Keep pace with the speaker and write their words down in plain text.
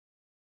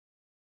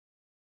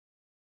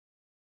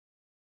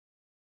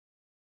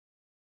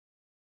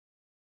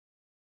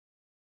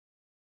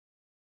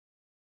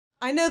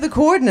I know the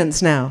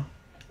coordinates now.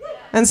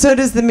 And so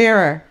does the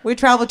mirror. We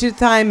traveled through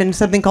time in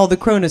something called the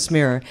Cronus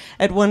mirror.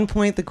 At one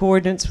point, the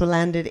coordinates were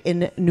landed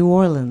in New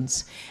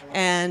Orleans.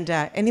 And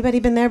anybody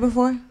been there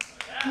before?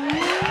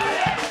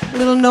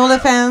 Little NOLA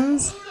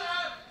fans?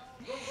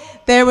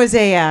 There was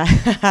a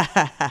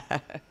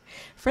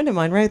friend of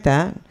mine wrote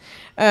that.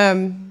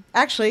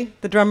 Actually,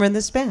 the drummer in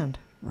this band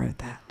wrote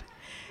that.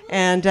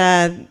 And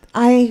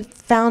I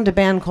found a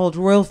band called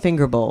Royal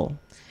Finger Bowl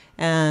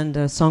and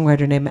a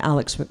songwriter named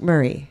Alex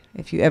McMurray.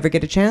 If you ever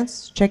get a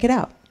chance, check it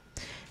out.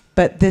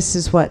 But this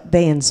is what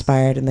they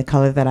inspired in the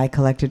color that I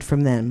collected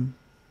from them.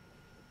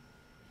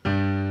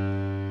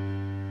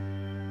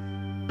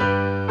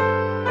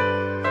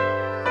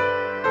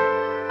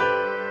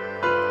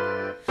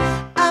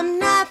 I'm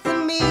not the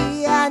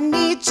me I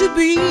need to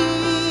be.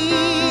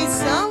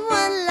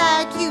 Someone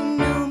like you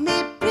knew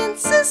me,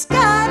 princess,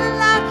 got a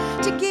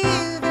lot to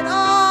give it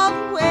all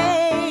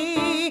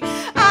away.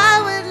 I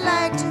would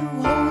like to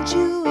hold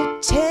you,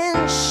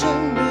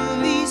 attention,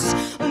 release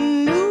a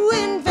new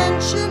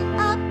invention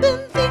I've been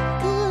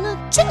thinking of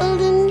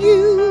telling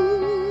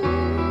you.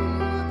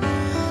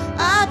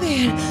 I've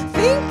been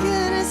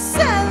thinking of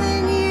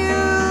selling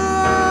you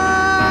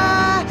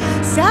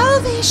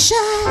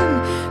salvation.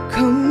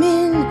 Come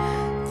in,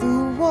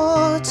 the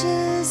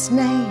water's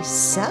nice.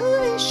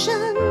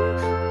 Salvation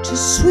to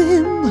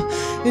swim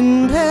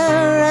in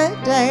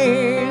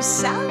paradise.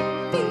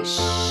 Salvation,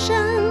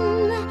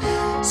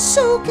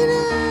 so can I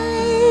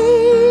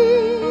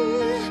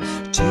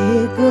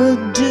take a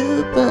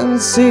dip and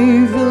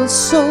save your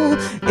soul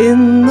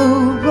in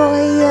the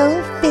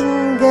royal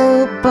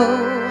finger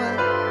bowl.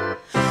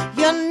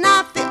 You're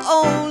not the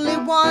only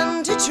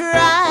one to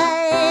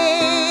try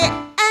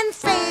and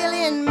fail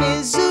in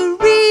misery.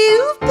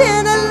 You've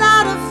been a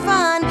lot of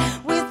fun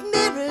with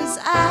mirrors.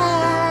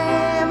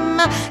 I'm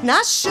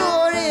not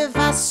sure if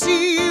I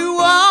see you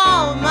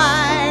all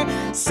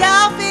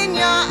myself in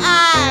your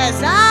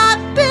eyes.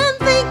 I've been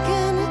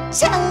thinking of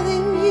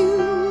telling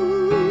you.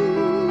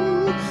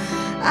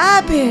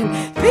 I've been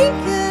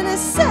thinking of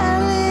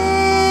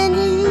selling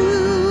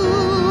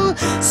you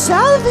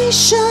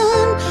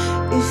salvation.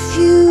 If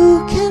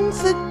you can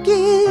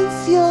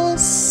forgive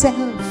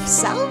yourself,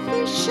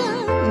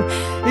 salvation.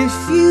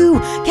 If you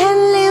can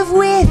live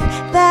with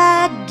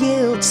the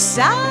guilt,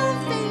 salvation.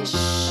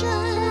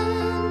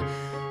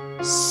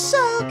 So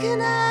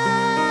can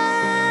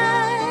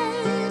I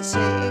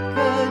take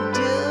a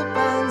dip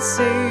and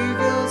save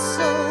your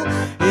soul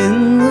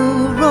in the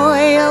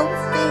royal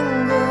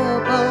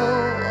finger bowl.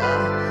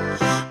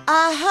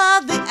 I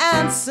heard the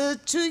answer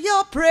to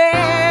your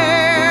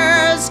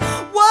prayers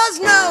was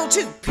no.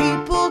 Two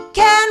people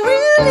can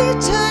really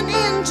turn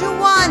into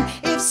one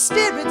if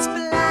spirit's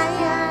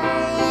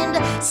blind,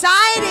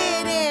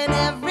 sighted in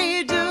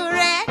every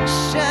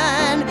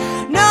direction,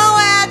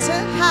 nowhere to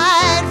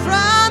hide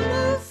from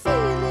the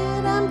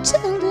feeling I'm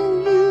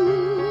telling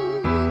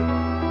you.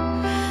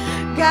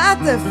 Got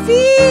the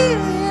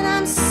feeling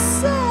I'm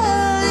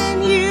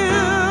selling you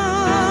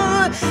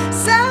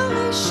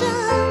salvation.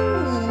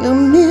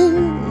 I'm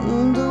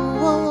in the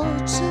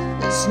water,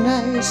 it's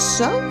nice.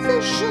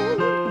 Salvation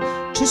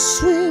to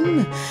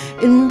swim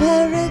in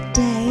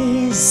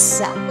paradise.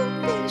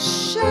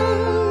 Salvation,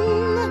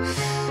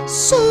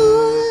 so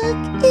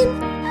can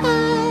I.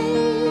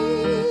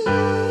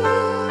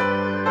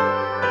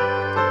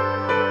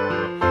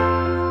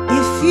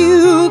 If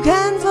you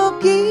can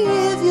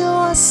forgive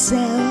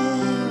yourself,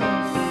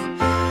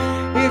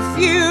 if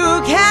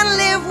you can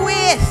live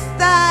with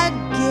the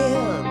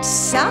guilt,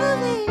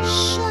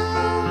 salvation,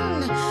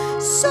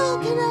 so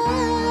can I.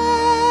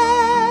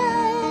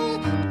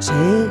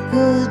 Take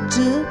a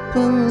dip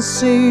and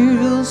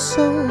save your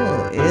soul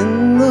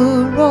in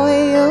the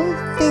royal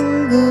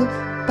finger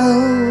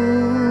bowl.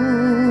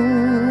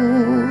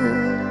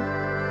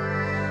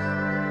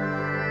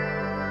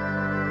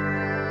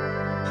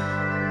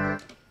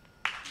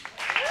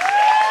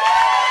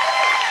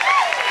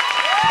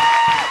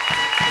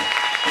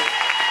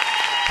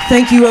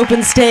 Thank you,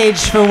 Open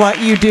Stage, for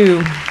what you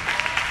do.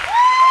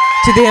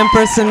 To the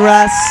Empress and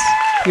Russ,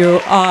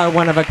 you are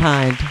one of a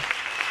kind.